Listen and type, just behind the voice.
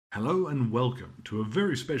Hello and welcome to a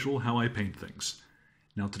very special How I Paint Things.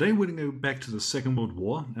 Now today we're going to go back to the Second World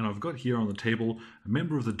War, and I've got here on the table a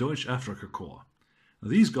member of the Deutsche Afrika Korps. Now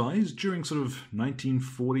these guys, during sort of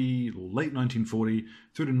 1940 or late 1940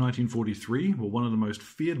 through to 1943, were one of the most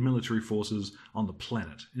feared military forces on the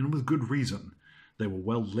planet, and with good reason. They were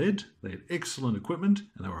well led, they had excellent equipment,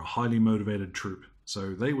 and they were a highly motivated troop.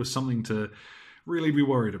 So they were something to really be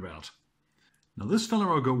worried about. Now this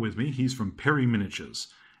fella I've got with me, he's from Perry Miniatures.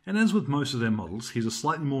 And as with most of their models, he's a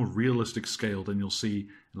slightly more realistic scale than you'll see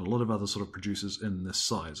in a lot of other sort of producers in this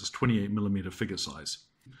size, this 28mm figure size.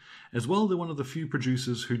 As well, they're one of the few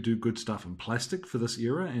producers who do good stuff in plastic for this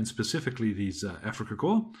era, and specifically these Afrika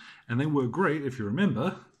Korps, and they work great. If you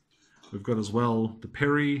remember, we've got as well the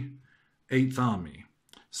Perry 8th Army.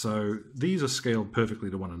 So these are scaled perfectly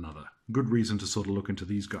to one another. Good reason to sort of look into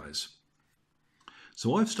these guys.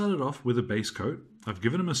 So I've started off with a base coat. I've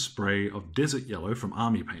given him a spray of Desert Yellow from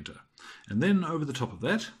Army Painter. And then over the top of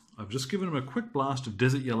that, I've just given him a quick blast of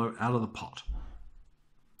Desert Yellow out of the pot.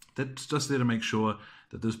 That's just there to make sure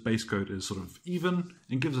that this base coat is sort of even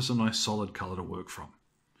and gives us a nice solid color to work from.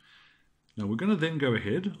 Now we're going to then go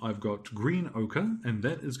ahead. I've got green ochre, and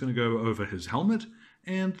that is going to go over his helmet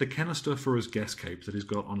and the canister for his gas cape that he's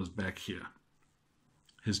got on his back here.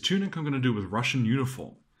 His tunic I'm going to do with Russian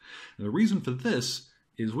uniform. And the reason for this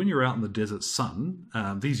is when you're out in the desert sun,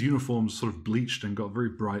 these uniforms sort of bleached and got very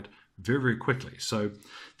bright very quickly. So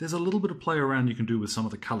there's a little bit of play around you can do with some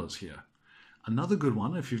of the colors here. Another good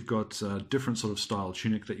one, if you've got a different sort of style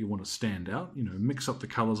tunic that you want to stand out, mix up the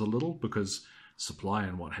colors a little because supply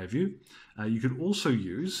and what have you. You could also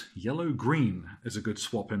use yellow-green as a good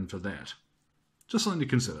swap in for that. Just something to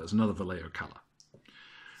consider as another Vallejo color.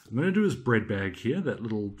 I'm going to do his bread bag here, that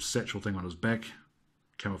little satchel thing on his back.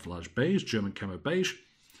 Camouflage beige, German camo beige.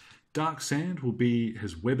 Dark sand will be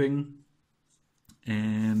his webbing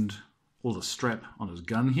and all the strap on his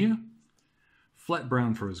gun here. Flat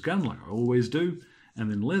brown for his gun, like I always do.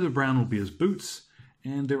 And then leather brown will be his boots.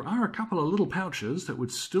 And there are a couple of little pouches that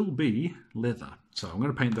would still be leather. So I'm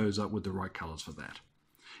going to paint those up with the right colors for that.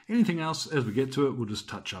 Anything else, as we get to it, we'll just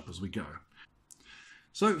touch up as we go.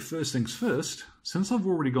 So first things first, since I've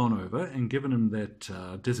already gone over and given him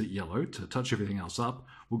that desert yellow to touch everything else up,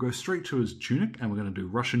 we'll go straight to his tunic and we're going to do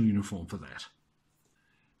Russian uniform for that.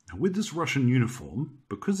 Now with this Russian uniform,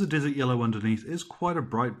 because the desert yellow underneath is quite a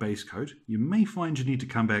bright base coat, you may find you need to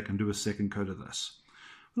come back and do a second coat of this.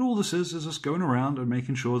 But all this is just going around and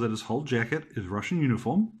making sure that his whole jacket is Russian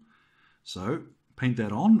uniform. So paint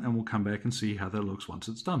that on and we'll come back and see how that looks once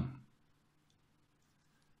it's done.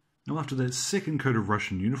 Now after that second coat of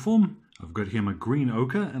Russian uniform, I've got here my green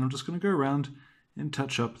ochre, and I'm just going to go around and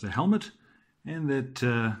touch up the helmet and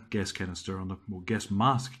that gas canister on the, or gas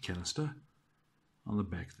mask canister on the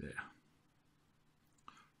back there.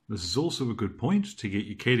 This is also a good point to get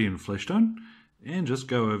your Cadian flesh tone and just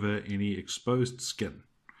go over any exposed skin.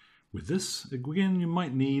 With this, again, you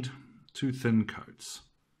might need 2 thin coats.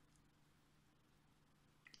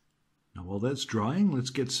 Now while that's drying,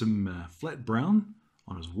 let's get some flat brown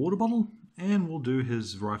on his water bottle, and we'll do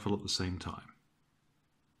his rifle at the same time.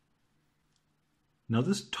 Now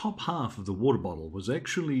this top half of the water bottle was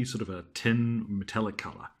actually sort of a tin metallic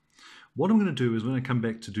color. What I'm going to do is when I come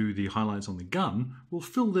back to do the highlights on the gun, we'll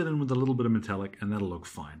fill that in with a little bit of metallic and that'll look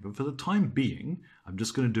fine. But for the time being, I'm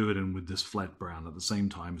just going to do it in with this flat brown at the same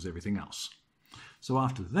time as everything else. So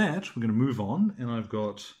after that, we're going to move on, and I've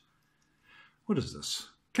got, what is this?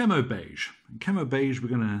 Camo beige. In camo beige, we're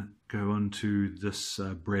going to go onto this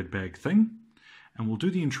bread bag thing, and we'll do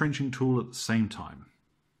the entrenching tool at the same time.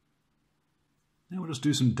 Now we'll just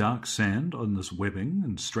do some dark sand on this webbing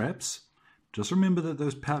and straps. Just remember that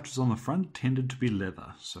those pouches on the front tended to be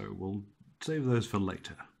leather, so we'll save those for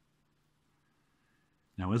later.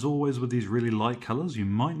 Now as always with these really light colors, you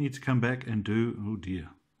might need to come back and do, oh dear,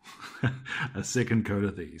 a second coat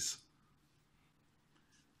of these.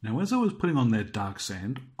 Now as I was putting on that dark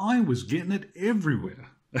sand, I was getting it everywhere.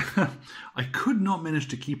 I could not manage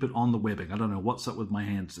to keep it on the webbing. I don't know what's up with my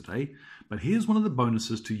hands today, but here's one of the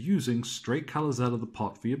bonuses to using straight colors out of the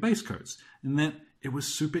pot for your base coats, in that it was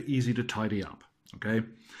super easy to tidy up. Okay,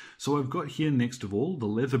 so I've got here next of all the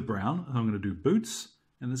leather brown, and I'm going to do boots,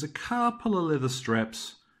 and there's a couple of leather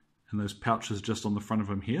straps and those pouches just on the front of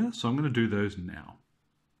them here, so I'm going to do those now.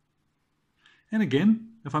 And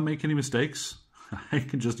again, if I make any mistakes, I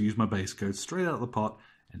can just use my base coat straight out of the pot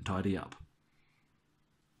and tidy up.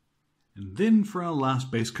 And then for our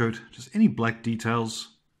last base coat, just any black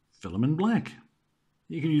details, fill them in black.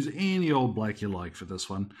 You can use any old black you like for this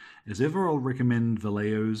one. As ever, I'll recommend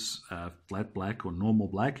Vallejo's flat black or normal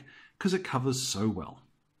black because it covers so well.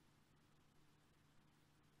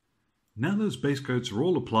 Now those base coats are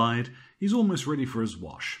all applied, he's almost ready for his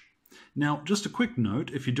wash. Now, just a quick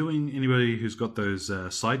note, if you're doing anybody who's got those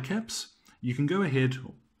side caps, you can go ahead,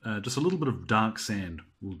 just a little bit of dark sand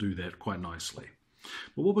will do that quite nicely.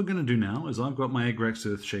 But what we're going to do now is I've got my Agrax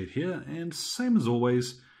Earth shade here, and same as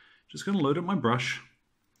always, just going to load up my brush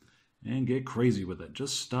and get crazy with it.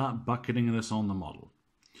 Just start bucketing this on the model.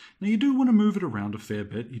 Now you do want to move it around a fair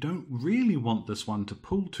bit. You don't really want this one to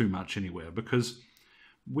pull too much anywhere, because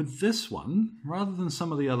with this one, rather than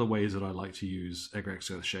some of the other ways that I like to use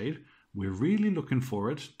Agrax Earth shade, we're really looking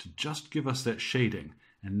for it to just give us that shading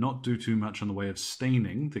and not do too much in the way of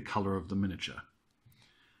staining the color of the miniature.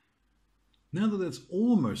 Now that that's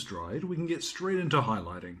almost dried, we can get straight into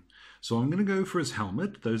highlighting. So I'm going to go for his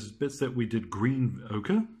helmet, those bits that we did green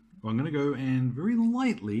ochre. I'm going to go and very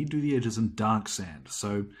lightly do the edges in dark sand.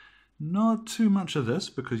 So not too much of this,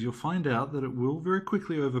 because you'll find out that it will very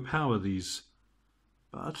quickly overpower these,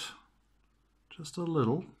 but just a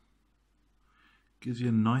little. Gives you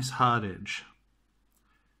a nice hard edge.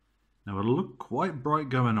 Now it'll look quite bright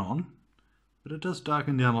going on, but it does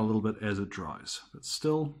darken down a little bit as it dries. But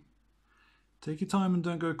still, take your time and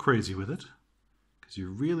don't go crazy with it, because you're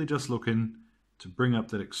really just looking to bring up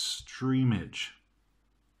that extreme edge.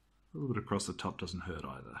 A little bit across the top doesn't hurt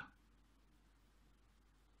either.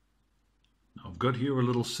 Now I've got here a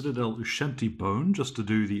little Citadel Ushabti bone just to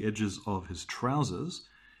do the edges of his trousers.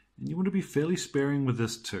 And you want to be fairly sparing with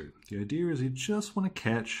this too. The idea is you just want to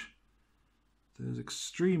catch those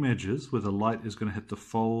extreme edges where the light is going to hit the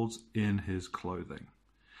folds in his clothing.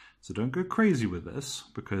 So don't go crazy with this,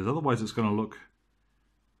 because otherwise it's going to look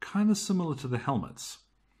kind of similar to the helmets.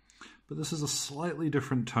 But this is a slightly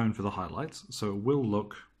different tone for the highlights, so it will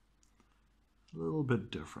look a little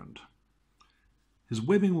bit different. His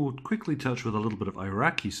webbing will quickly touch with a little bit of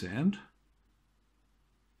Iraqi sand.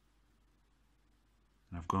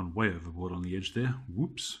 And I've gone way overboard on the edge there.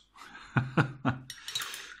 Whoops.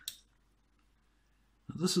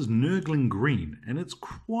 This is Nurgling Green, and it's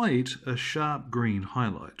quite a sharp green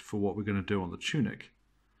highlight for what we're going to do on the tunic.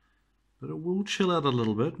 But it will chill out a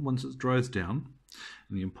little bit once it dries down.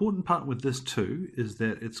 And the important part with this too is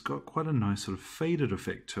that it's got quite a nice sort of faded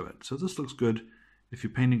effect to it. So this looks good if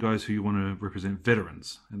you're painting guys who you want to represent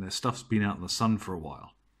veterans and their stuff's been out in the sun for a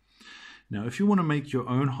while. Now, if you want to make your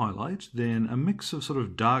own highlight, then a mix of sort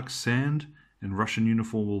of dark sand and Russian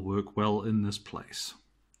uniform will work well in this place.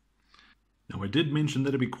 Now, I did mention that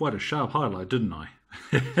it'd be quite a sharp highlight, didn't I?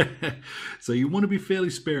 So you want to be fairly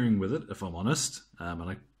sparing with it, if I'm honest, and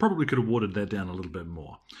I probably could have watered that down a little bit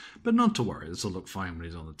more. But not to worry, this will look fine when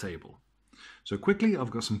he's on the table. So quickly,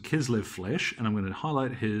 I've got some Kislev flesh, and I'm going to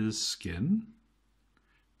highlight his skin.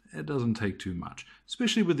 It doesn't take too much,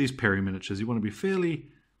 especially with these Perry miniatures. You want to be fairly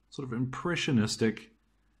sort of impressionistic.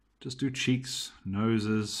 Just do cheeks,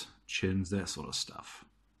 noses, chins, that sort of stuff.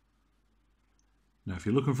 Now if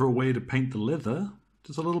you're looking for a way to paint the leather,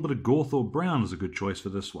 just a little bit of Gawthor brown is a good choice for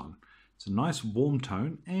this one. It's a nice warm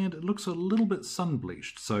tone and it looks a little bit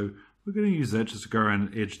sun-bleached, so we're going to use that just to go around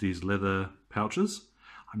and edge these leather pouches.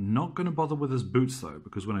 I'm not going to bother with his boots though,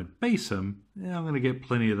 because when I base him, I'm going to get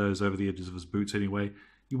plenty of those over the edges of his boots anyway.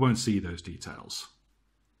 You won't see those details.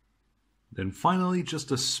 Then finally,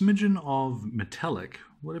 just a smidgen of metallic,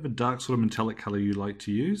 whatever dark sort of metallic color you like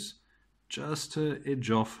to use, just to edge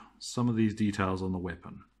off some of these details on the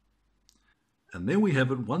weapon. And there we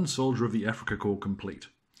have it, one soldier of the Afrika Korps complete.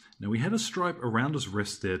 Now we had a stripe around his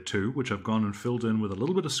wrist there too, which I've gone and filled in with a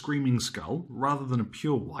little bit of Screaming Skull, rather than a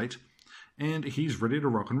pure white, and he's ready to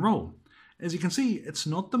rock and roll. As you can see, it's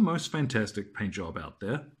not the most fantastic paint job out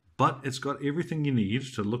there, but it's got everything you need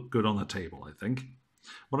to look good on the table, I think.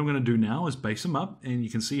 What I'm going to do now is base them up, and you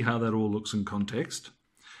can see how that all looks in context.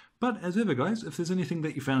 But as ever guys, if there's anything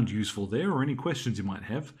that you found useful there, or any questions you might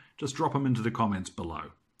have, just drop them into the comments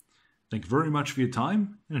below. Thank you very much for your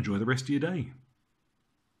time, and enjoy the rest of your day.